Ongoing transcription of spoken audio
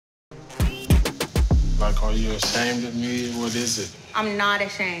Like, are you ashamed of me? What is it? I'm not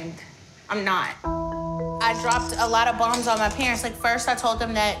ashamed. I'm not. I dropped a lot of bombs on my parents. Like, first I told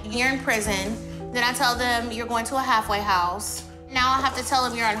them that you're in prison. Then I tell them you're going to a halfway house. Now I have to tell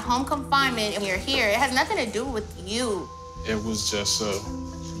them you're on home confinement and you're here. It has nothing to do with you. It was just a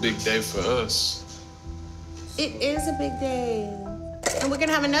big day for us. It is a big day. And we're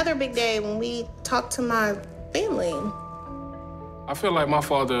gonna have another big day when we talk to my family. I feel like my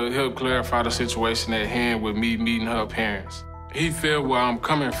father helped clarify the situation at hand with me meeting her parents. He felt where I'm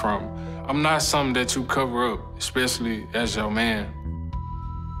coming from. I'm not something that you cover up, especially as your man.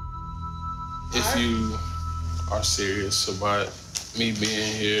 If you are serious about me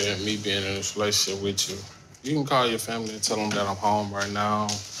being here and me being in this relationship with you, you can call your family and tell them that I'm home right now,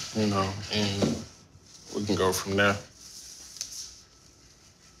 you know, and we can go from there.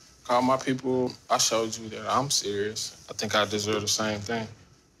 Call my people. I showed you that I'm serious. I think I deserve the same thing.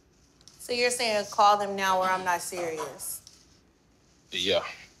 So you're saying call them now where I'm not serious? Yeah.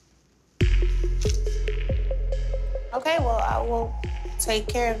 Okay, well, I will take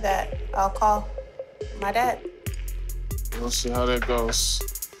care of that. I'll call my dad. We'll see how that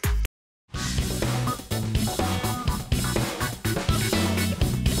goes.